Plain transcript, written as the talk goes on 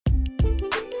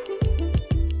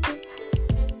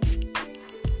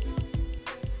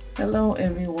Hello,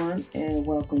 everyone, and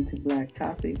welcome to Black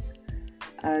Topics.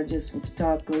 I just want to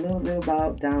talk a little bit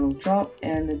about Donald Trump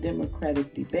and the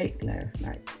Democratic debate last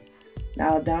night.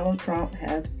 Now, Donald Trump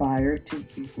has fired two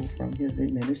people from his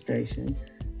administration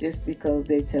just because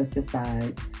they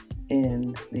testified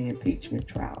in the impeachment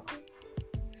trial.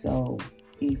 So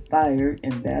he fired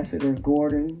Ambassador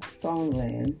Gordon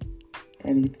Sondland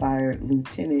and he fired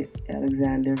Lieutenant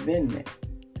Alexander Vindman.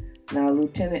 Now,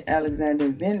 Lieutenant Alexander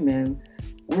Vindman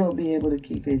will be able to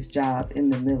keep his job in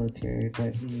the military,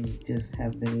 but he just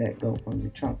have been let go from the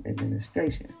Trump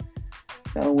administration.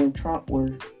 So when Trump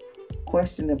was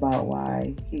questioned about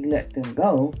why he let them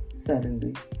go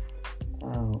suddenly,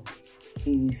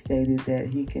 he stated that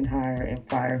he can hire and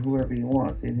fire whoever he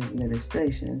wants in his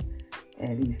administration,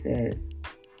 and he said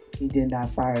he did not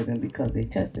fire them because they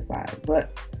testified.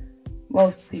 But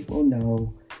most people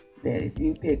know that if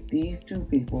you pick these two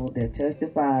people that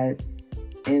testified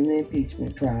in the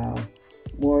impeachment trial,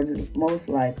 most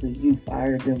likely you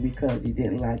fired them because you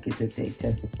didn't like it that they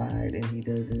testified and he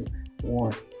doesn't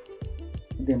want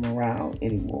them around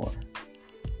anymore.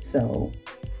 So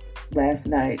last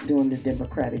night during the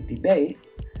Democratic debate,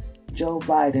 Joe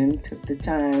Biden took the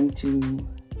time to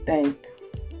thank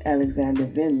Alexander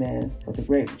Vindman for the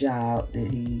great job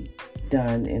that he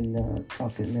done in the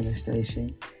Trump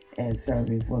administration and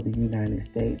serving for the United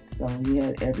States. So he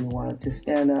had everyone to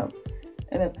stand up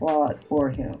and applaud for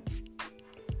him.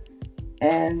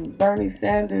 And Bernie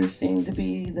Sanders seemed to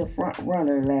be the front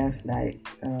runner last night.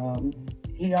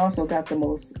 He also got the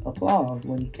most applause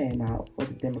when he came out for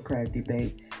the Democratic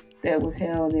debate that was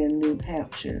held in New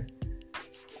Hampshire.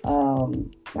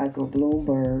 Michael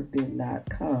Bloomberg did not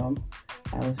come.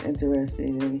 I was interested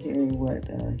in hearing what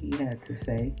he had to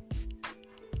say.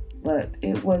 But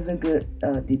it was a good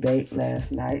debate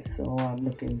last night, so I'm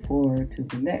looking forward to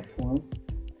the next one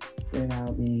that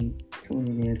I'll be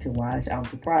tuning in to watch. I'm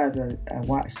surprised I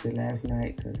watched it last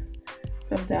night because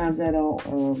sometimes I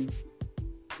don't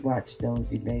watch those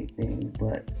debate things,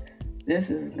 but this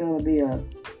is going to be a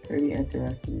pretty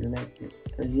interesting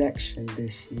election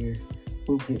this year,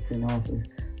 who gets in office.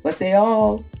 But they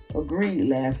all agreed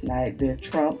last night that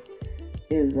Trump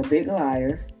is a big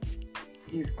liar,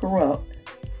 he's corrupt,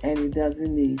 and he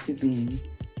doesn't need to be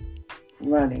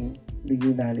running the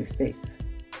United States.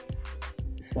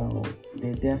 So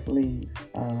they definitely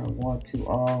want to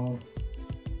all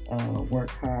work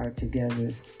hard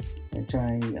together and try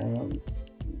and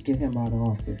get him out of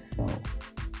office. So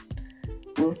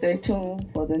we'll stay tuned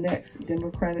for the next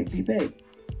Democratic debate.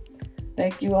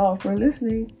 Thank you all for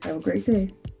listening. Have a great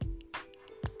day.